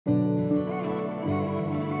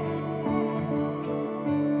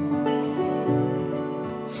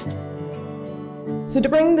So to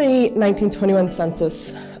bring the 1921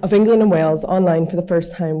 census of England and Wales online for the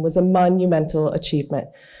first time was a monumental achievement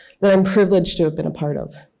that I'm privileged to have been a part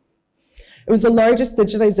of. It was the largest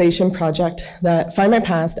digitization project that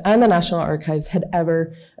Findmypast and the National Archives had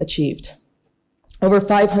ever achieved. Over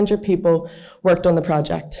 500 people worked on the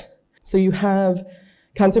project. So you have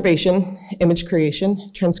conservation, image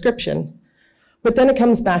creation, transcription, but then it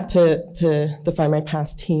comes back to the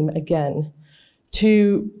Findmypast team again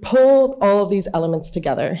to pull all of these elements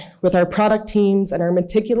together. With our product teams and our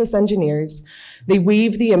meticulous engineers, they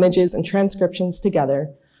weave the images and transcriptions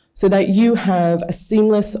together so that you have a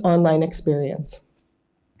seamless online experience.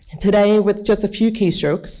 Today, with just a few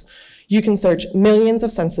keystrokes, you can search millions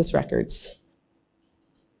of census records.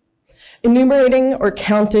 Enumerating or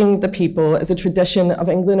counting the people is a tradition of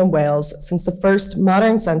England and Wales since the first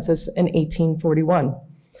modern census in 1841.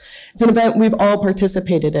 It's an event we've all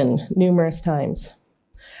participated in numerous times.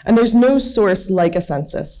 And there's no source like a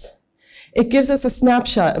census. It gives us a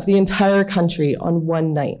snapshot of the entire country on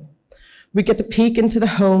one night. We get to peek into the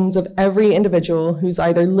homes of every individual who's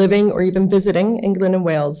either living or even visiting England and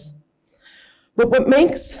Wales. But what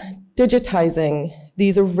makes digitizing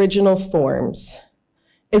these original forms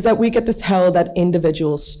is that we get to tell that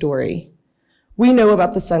individual story. We know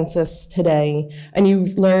about the census today, and you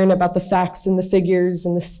learn about the facts and the figures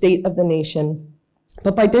and the state of the nation.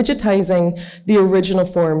 But by digitizing the original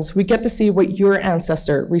forms, we get to see what your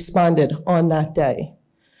ancestor responded on that day.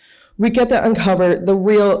 We get to uncover the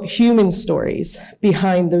real human stories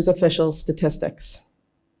behind those official statistics.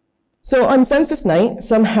 So on census night,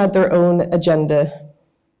 some had their own agenda.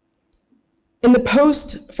 In the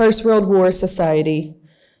post-First World War society,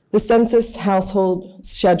 the census household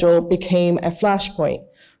schedule became a flashpoint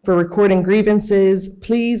for recording grievances,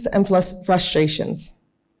 pleas, and frustrations.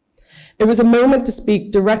 It was a moment to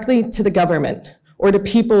speak directly to the government or to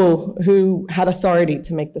people who had authority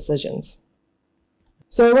to make decisions.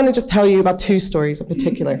 So I want to just tell you about two stories in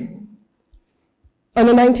particular. On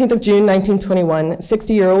the 19th of June, 1921,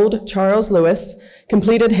 60-year-old Charles Lewis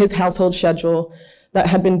completed his household schedule that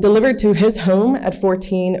had been delivered to his home at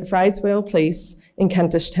 14 Frideswale Place in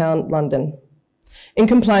Kentish Town, London. In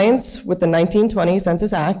compliance with the 1920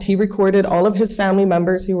 Census Act, he recorded all of his family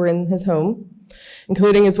members who were in his home,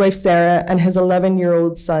 including his wife Sarah and his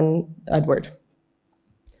 11-year-old son, Edward.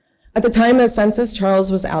 At the time of the census,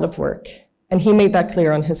 Charles was out of work, and he made that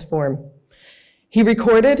clear on his form. He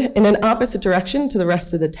recorded in an opposite direction to the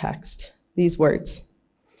rest of the text these words: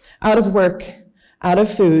 "Out of work, out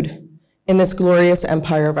of food, in this glorious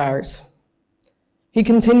empire of ours." He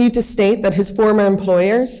continued to state that his former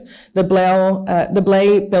employers, the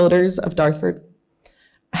Blay Builders of Dartford,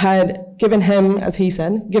 had given him, as he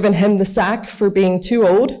said, given him the sack for being too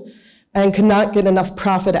old and could not get enough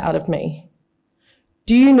profit out of me.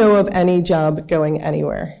 Do you know of any job going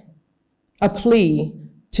anywhere? A plea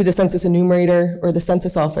to the census enumerator or the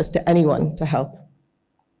census office, to anyone to help.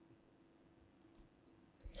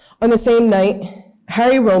 On the same night,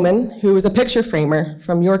 Harry Roman, who was a picture framer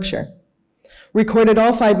from Yorkshire, recorded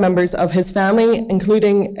all 5 members of his family,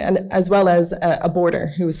 including as well as a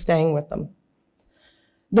boarder who was staying with them.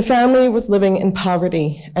 The family was living in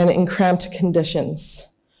poverty and in cramped conditions,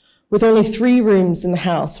 with only 3 rooms in the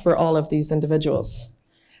house for all of these individuals.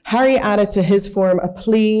 Harry added to his form a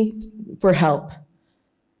plea for help.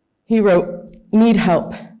 He wrote, "Need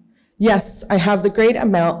help. Yes, I have the great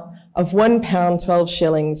amount of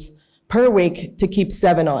 £1.12 per week to keep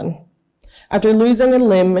 7 on. After losing a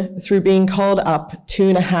limb through being called up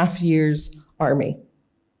 2.5 years Army."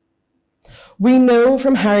 We know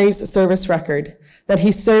from Harry's service record that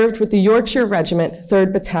he served with the Yorkshire Regiment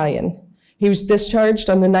 3rd Battalion. He was discharged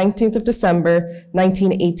on the 19th of December,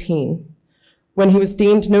 1918, when he was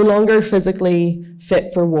deemed no longer physically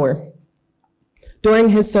fit for war. During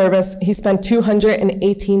his service, he spent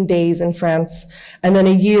 218 days in France and then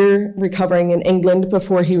a year recovering in England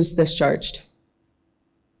before he was discharged.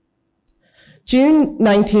 June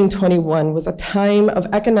 1921 was a time of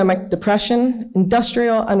economic depression,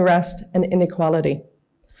 industrial unrest, and inequality.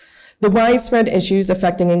 The widespread issues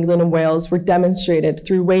affecting England and Wales were demonstrated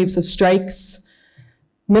through waves of strikes,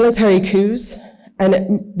 military coups,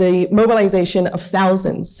 and the mobilization of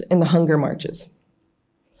thousands in the hunger marches.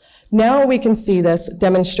 Now we can see this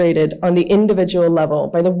demonstrated on the individual level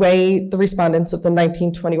by the way the respondents of the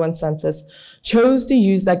 1921 census chose to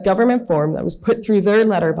use that government form that was put through their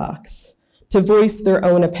letterbox to voice their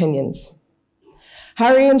own opinions.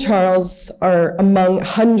 Harry and Charles are among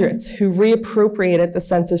hundreds who reappropriated the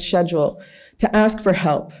census schedule to ask for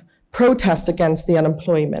help, protest against the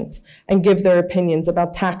unemployment, and give their opinions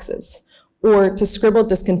about taxes, or to scribble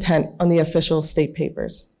discontent on the official state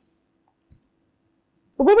papers.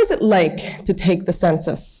 But what was it like to take the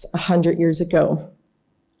census 100 years ago?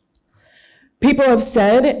 People have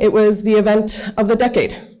said it was the event of the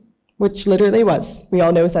decade, which literally was. We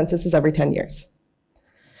all know census is every 10 years.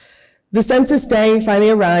 The census day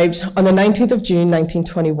finally arrived on the 19th of June,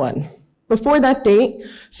 1921. Before that date,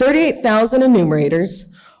 38,000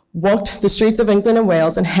 enumerators walked the streets of England and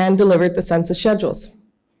Wales and hand-delivered the census schedules.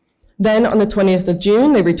 Then, on the 20th of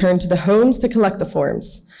June, they returned to the homes to collect the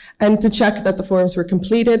forms and to check that the forms were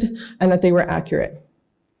completed and that they were accurate.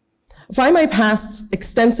 Findmypast's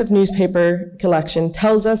extensive newspaper collection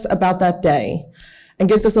tells us about that day and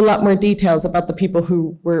gives us a lot more details about the people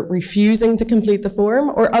who were refusing to complete the form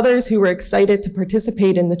or others who were excited to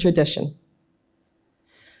participate in the tradition.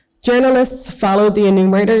 Journalists followed the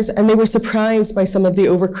enumerators and they were surprised by some of the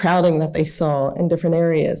overcrowding that they saw in different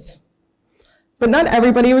areas. But not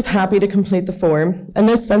everybody was happy to complete the form, and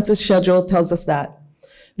this census schedule tells us that.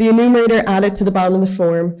 The enumerator added to the bottom of the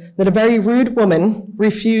form that a very rude woman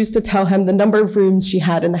refused to tell him the number of rooms she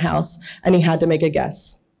had in the house, and he had to make a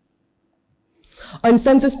guess. On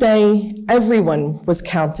census day, everyone was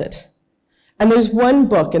counted. And there's one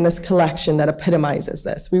book in this collection that epitomizes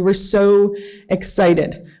this. We were so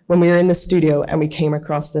excited when we were in the studio and we came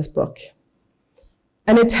across this book.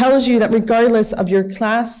 And it tells you that regardless of your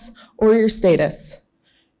class or your status,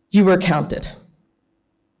 you were counted.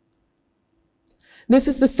 This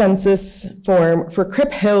is the census form for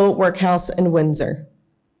Cripp Hill Workhouse in Windsor.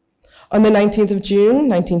 On the 19th of June,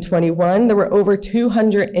 1921, there were over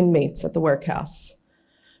 200 inmates at the workhouse.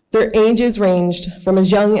 Their ages ranged from as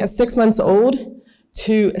young as 6 months old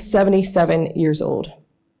to 77 years old.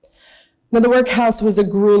 Now, the workhouse was a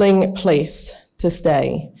grueling place to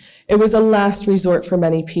stay. It was a last resort for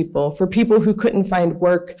many people, for people who couldn't find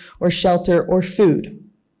work or shelter or food.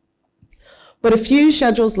 But a few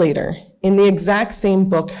schedules later, in the exact same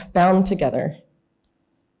book bound together,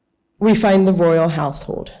 we find the royal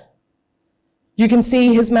household. You can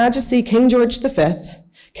see His Majesty King George V,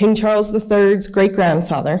 King Charles III's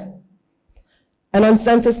great-grandfather. And on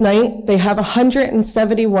census night, they have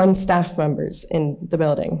 171 staff members in the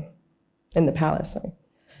building, in the palace.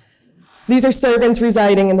 These are servants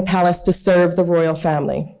residing in the palace to serve the royal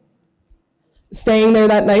family. Staying there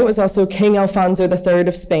that night was also King Alfonso III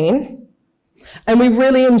of Spain. And we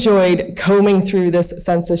really enjoyed combing through this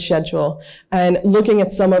census schedule and looking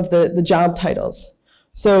at some of the job titles.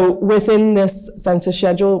 So within this census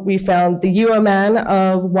schedule, we found the UO-man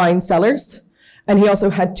of wine cellars, and he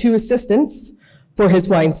also had 2 assistants for his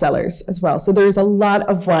wine cellars as well. So there's a lot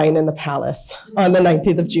of wine in the palace on the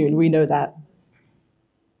 19th of June, we know that.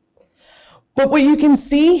 But what you can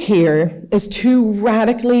see here is 2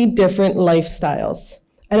 radically different lifestyles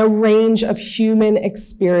and a range of human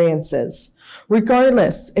experiences,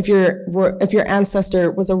 regardless if your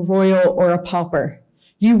ancestor was a royal or a pauper.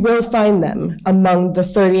 You will find them among the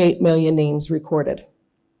 38 million names recorded.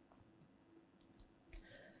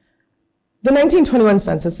 The 1921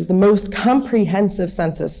 census is the most comprehensive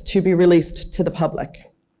census to be released to the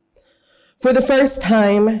public. For the first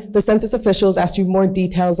time, the census officials asked you more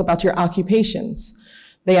details about your occupations.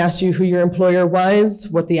 They asked you who your employer was,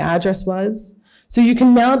 what the address was. So you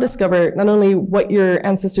can now discover not only what your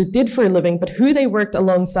ancestor did for a living, but who they worked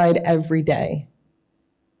alongside every day.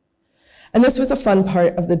 And this was a fun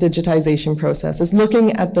part of the digitization process, is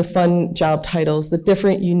looking at the fun job titles, the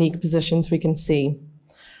different unique positions we can see.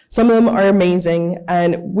 Some of them are amazing,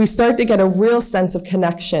 and we start to get a real sense of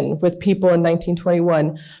connection with people in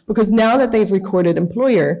 1921, because now that they've recorded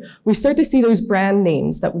employer, we start to see those brand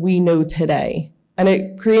names that we know today, and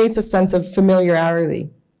it creates a sense of familiarity.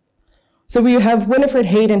 So we have Winifred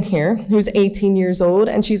Hayden here, who's 18 years old,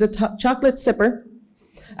 and she's a chocolate sipper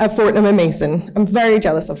at Fortnum and Mason. I'm very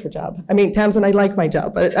jealous of her job. I mean, Tamsin, I like my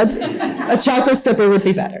job, but a chocolate sipper would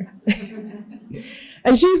be better.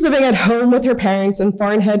 And she's living at home with her parents on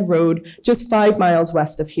Farnhead Road, just 5 miles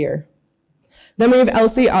west of here. Then we have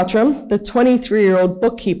Elsie Ottram, the 23-year-old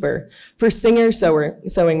bookkeeper for Singer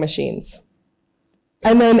sewing machines.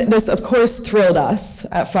 And then this, of course, thrilled us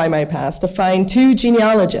at Findmypast to find 2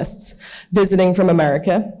 genealogists visiting from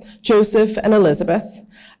America, Joseph and Elizabeth,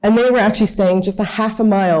 and they were actually staying just a half a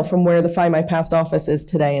mile from where the Findmypast office is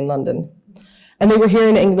today in London. And they were here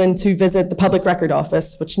in England to visit the Public Record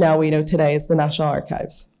Office, which now we know today is the National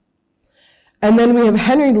Archives. And then we have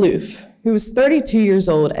Henry Loof, who was 32 years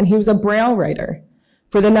old, and he was a Braille writer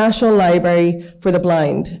for the National Library for the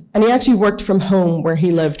Blind. And he actually worked from home where he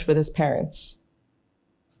lived with his parents.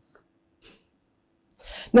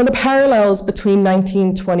 Now, the parallels between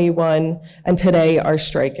 1921 and today are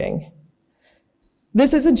striking.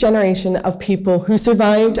 This is a generation of people who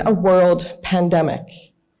survived a world pandemic.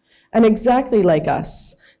 And exactly like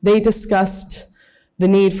us, They discussed the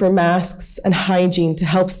need for masks and hygiene to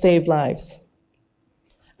help save lives.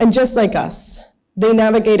 And just like us, they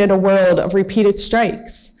navigated a world of repeated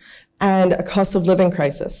strikes and a cost of living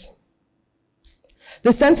crisis.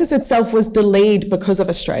 The census itself was delayed because of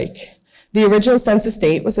a strike. The original census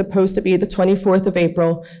date was supposed to be the 24th of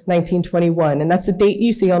April, 1921, and that's the date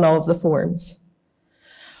you see on all of the forms.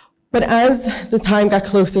 But as the time got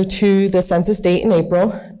closer to the census date in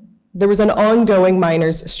April, there was an ongoing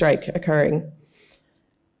miners' strike occurring.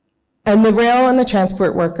 And the rail and the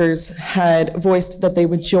transport workers had voiced that they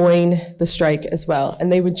would join the strike as well,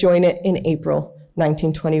 and they would join it in April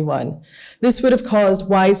 1921. This would have caused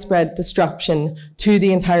widespread disruption to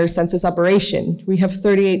the entire census operation. We have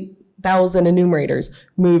 38,000 enumerators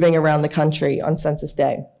moving around the country on Census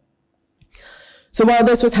Day. So while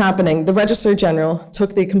this was happening, the Registrar General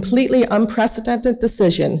took the completely unprecedented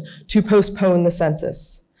decision to postpone the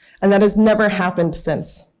census, and that has never happened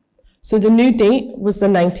since. So the new date was the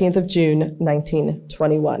 19th of June,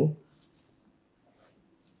 1921.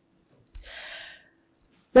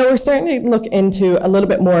 Now we're starting to look into a little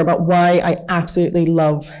bit more about why I absolutely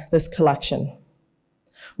love this collection.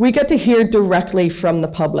 We get to hear directly from the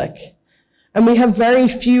public, and we have very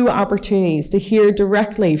few opportunities to hear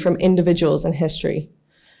directly from individuals in history.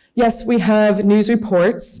 Yes, we have news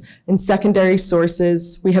reports and secondary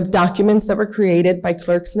sources. We have documents that were created by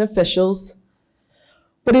clerks and officials.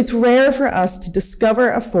 But it's rare for us to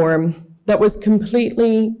discover a form that was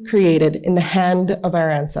completely created in the hand of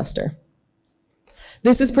our ancestor.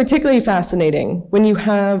 This is particularly fascinating when you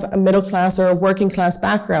have a middle class or a working class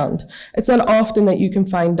background. It's not often that you can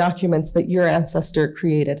find documents that your ancestor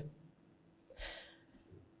created.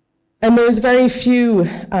 And there's very few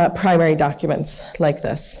primary documents like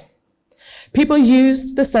this. People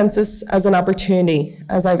used the census as an opportunity,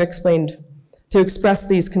 as I've explained, to express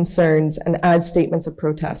these concerns and add statements of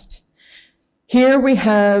protest. Here we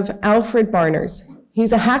have Alfred Barners.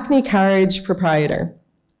 He's a hackney carriage proprietor.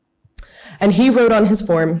 And he wrote on his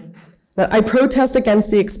form that I protest against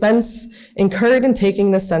the expense incurred in taking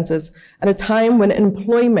this census at a time when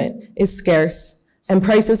employment is scarce and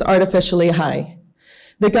prices artificially high.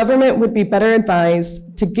 The government would be better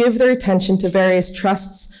advised to give their attention to various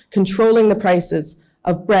trusts controlling the prices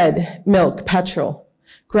of bread, milk, petrol,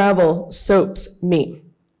 gravel, soaps, meat,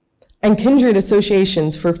 and kindred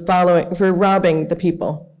associations for robbing the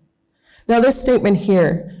people. Now this statement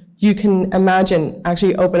here, you can imagine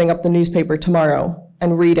actually opening up the newspaper tomorrow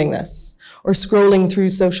and reading this, or scrolling through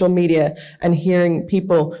social media and hearing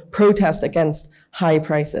people protest against high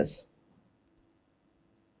prices.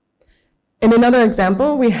 In another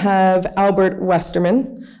example, we have Albert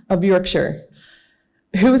Westerman of Yorkshire,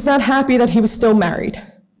 who was not happy that he was still married.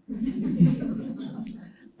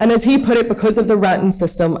 And as he put it, because of the rotten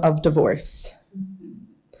system of divorce.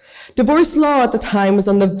 Divorce law at the time was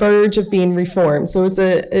on the verge of being reformed, so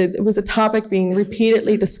it was a topic being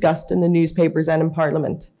repeatedly discussed in the newspapers and in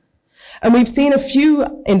Parliament. And we've seen a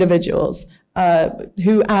few individuals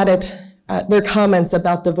who added their comments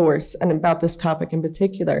about divorce and about this topic in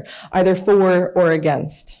particular, either for or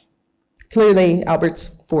against. Clearly,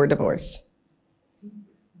 Albert's for divorce.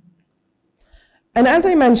 And as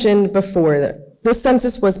I mentioned before, the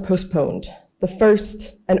census was postponed, the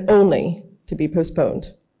first and only to be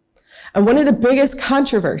postponed. And one of the biggest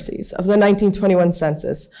controversies of the 1921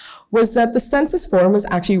 census was that the census form was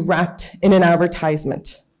actually wrapped in an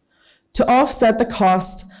advertisement. To offset the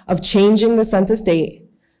cost of changing the census date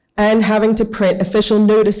and having to print official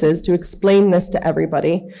notices to explain this to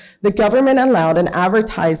everybody, the government allowed an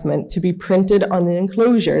advertisement to be printed on the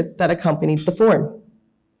enclosure that accompanied the form.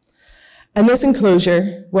 And this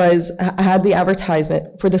enclosure had the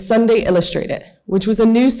advertisement for the Sunday Illustrated, which was a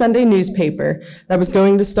new Sunday newspaper that was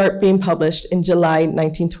going to start being published in July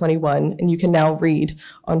 1921, and you can now read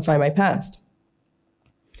on Find My Past.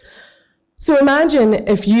 So imagine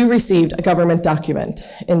if you received a government document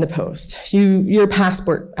in the post, your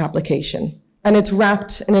passport application, and it's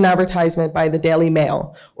wrapped in an advertisement by the Daily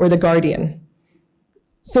Mail or the Guardian.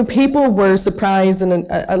 So people were surprised and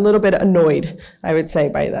a little bit annoyed, I would say,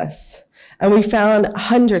 by this. And we found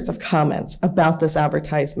hundreds of comments about this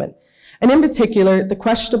advertisement, and in particular, the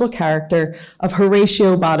questionable character of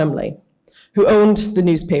Horatio Bottomley, who owned the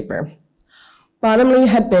newspaper. Bottomley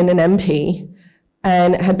had been an MP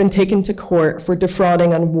and had been taken to court for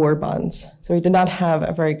defrauding on war bonds, so he did not have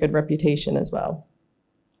a very good reputation as well.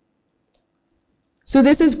 So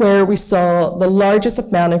this is where we saw the largest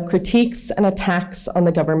amount of critiques and attacks on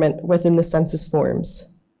the government within the census forms.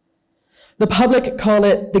 The public called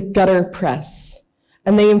it the gutter press,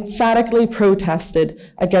 and they emphatically protested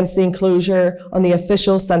against the enclosure on the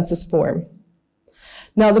official census form.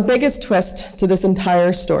 Now, the biggest twist to this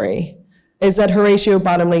entire story is that Horatio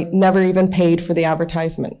Bottomley never even paid for the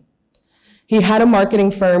advertisement. He had a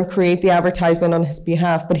marketing firm create the advertisement on his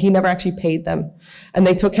behalf, but he never actually paid them. And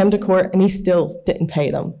they took him to court and he still didn't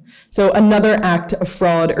pay them. So another act of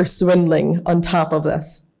fraud or swindling on top of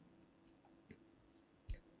this.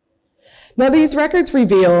 Now, these records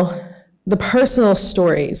reveal the personal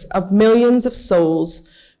stories of millions of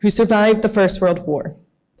souls who survived the First World War,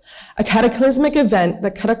 a cataclysmic event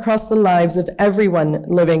that cut across the lives of everyone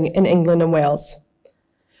living in England and Wales.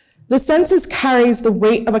 The census carries the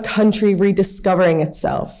weight of a country rediscovering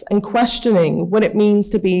itself and questioning what it means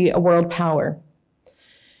to be a world power.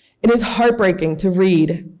 It is heartbreaking to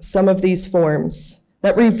read some of these forms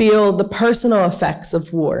that reveal the personal effects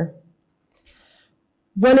of war.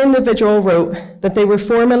 One individual wrote that they were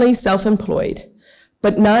formerly self-employed,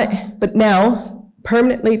 but now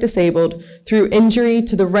permanently disabled through injury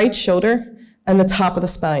to the right shoulder and the top of the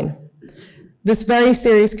spine. This very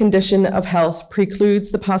serious condition of health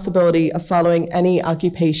precludes the possibility of following any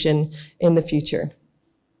occupation in the future.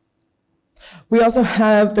 We also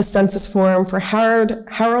have the census form for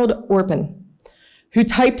Harold Orpin, who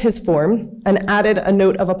typed his form and added a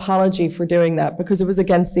note of apology for doing that because it was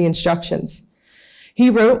against the instructions.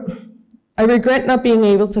 He wrote, "I regret not being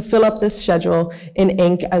able to fill up this schedule in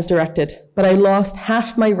ink as directed, but I lost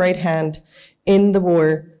half my right hand in the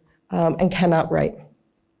war and cannot write."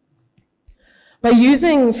 By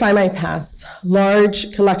using Findmypast's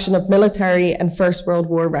large collection of military and First World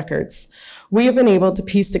War records, we have been able to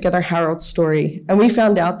piece together Harold's story, and we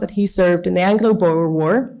found out that he served in the Anglo-Boer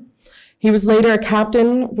War. He was later a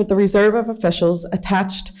captain with the reserve of officials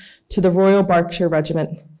attached to the Royal Berkshire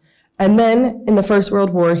Regiment. And then in the First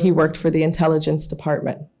World War, he worked for the intelligence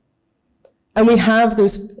department. And we have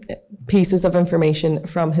those pieces of information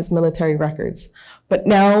from his military records. But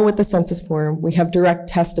now with the census form, we have direct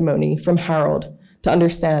testimony from Harold to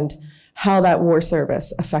understand how that war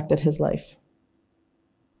service affected his life.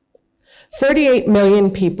 38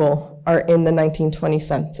 million people are in the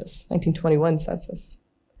 1921 census.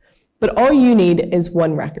 But all you need is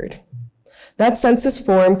one record. That census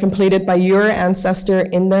form completed by your ancestor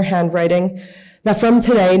in their handwriting that from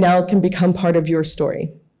today now can become part of your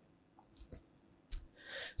story.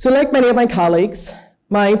 So like many of my colleagues,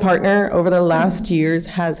 my partner over the last years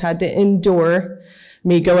has had to endure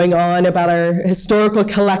me going on about our historical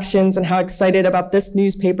collections and how excited about this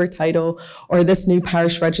newspaper title or this new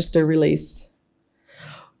parish register release.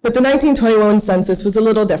 But the 1921 census was a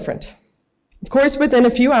little different. Of course, within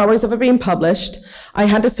a few hours of it being published, I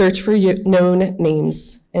had to search for known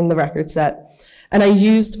names in the record set, and I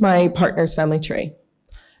used my partner's family tree.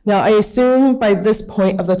 Now, I assume by this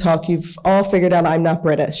point of the talk, you've all figured out I'm not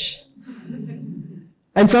British.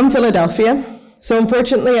 I'm from Philadelphia, so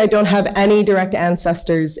unfortunately, I don't have any direct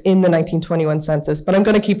ancestors in the 1921 census, but I'm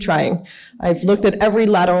going to keep trying. I've looked at every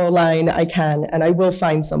lateral line I can, and I will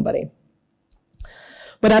find somebody.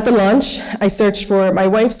 But at the launch, I searched for my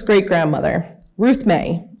wife's great-grandmother, Ruth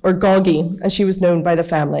May, or Goggie, as she was known by the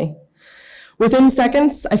family. Within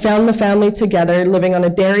seconds, I found the family together living on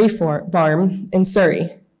a dairy farm in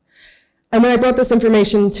Surrey. And when I brought this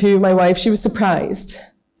information to my wife, she was surprised.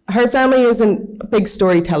 Her family isn't big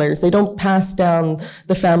storytellers. They don't pass down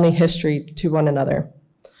the family history to one another.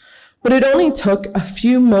 But it only took a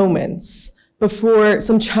few moments before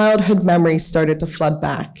some childhood memories started to flood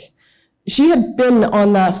back. She had been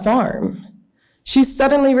on that farm. She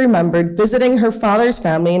suddenly remembered visiting her father's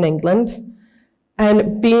family in England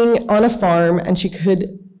and being on a farm, and she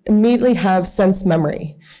could immediately have sense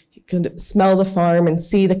memory. You could smell the farm and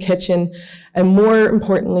see the kitchen, and more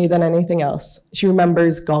importantly than anything else, she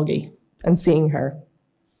remembers Goggie and seeing her.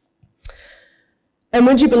 And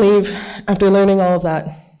would you believe, after learning all of that,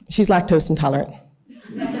 she's lactose intolerant.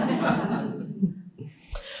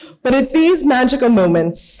 But it's these magical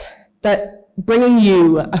moments that bringing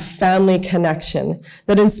you a family connection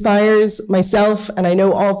that inspires myself, and I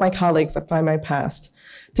know all of my colleagues at Findmypast,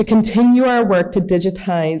 to continue our work to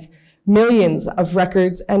digitize millions of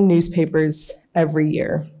records and newspapers every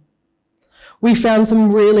year. We found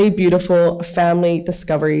some really beautiful family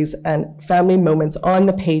discoveries and family moments on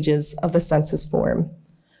the pages of the census form.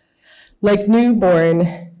 Like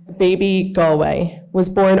newborn baby Galway was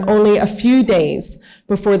born only a few days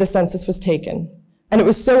before the census was taken. And it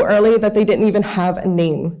was so early that they didn't even have a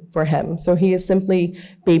name for him. So he is simply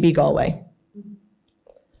baby Galway.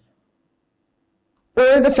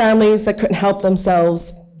 Or the families that couldn't help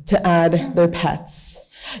themselves to add their pets.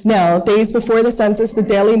 Now, days before the census, the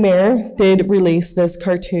Daily Mirror did release this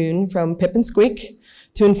cartoon from Pip and Squeak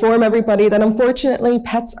to inform everybody that unfortunately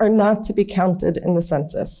pets are not to be counted in the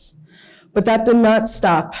census. But that did not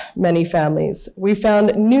stop many families. We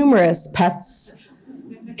found numerous pets,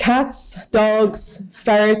 cats, dogs,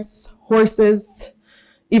 ferrets, horses,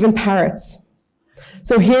 even parrots.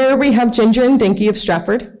 So here we have Ginger and Dinky of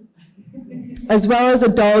Stratford, as well as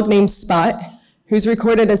a dog named Spot, who's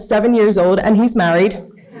recorded as 7 years old, and he's married.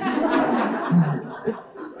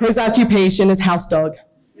 His occupation is house dog.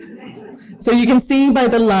 So you can see by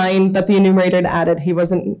the line that the enumerator added, he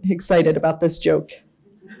wasn't excited about this joke.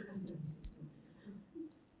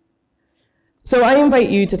 So I invite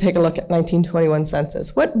you to take a look at 1921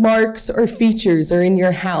 census. What marks or features are in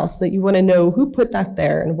your house that you want to know who put that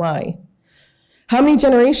there and why? How many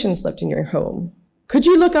generations lived in your home? Could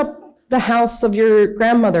you look up the house of your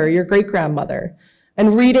grandmother, your great-grandmother,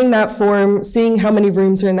 and reading that form, seeing how many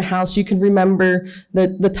rooms are in the house, you can remember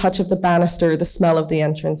the touch of the banister, the smell of the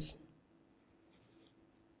entrance.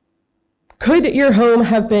 Could your home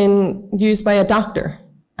have been used by a doctor,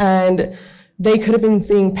 and they could have been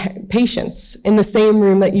seeing patients in the same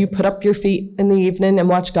room that you put up your feet in the evening and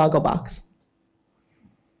watch Gogglebox?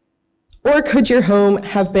 Or could your home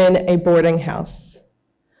have been a boarding house,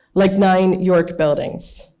 like 9 York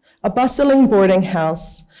buildings, a bustling boarding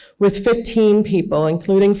house with 15 people,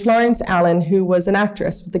 including Florence Allen, who was an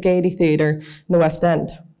actress with the Gaiety Theatre in the West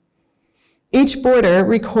End. Each boarder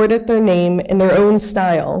recorded their name in their own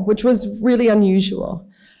style, which was really unusual.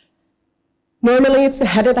 Normally, it's the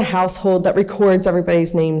head of the household that records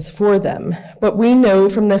everybody's names for them. But we know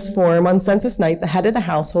from this form, on census night, the head of the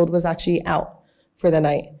household was actually out for the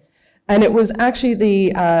night. And it was actually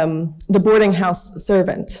the boarding house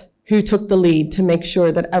servant who took the lead to make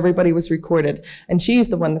sure that everybody was recorded. And she's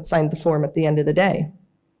the one that signed the form at the end of the day.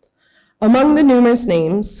 Among the numerous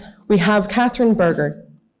names, we have Catherine Bergen,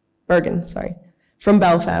 from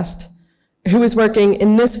Belfast, who was working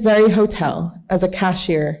in this very hotel as a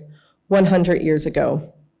cashier 100 years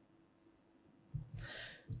ago.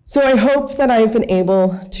 So I hope that I've been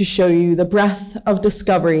able to show you the breadth of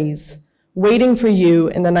discoveries waiting for you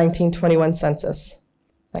in the 1921 census.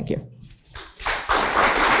 Thank you.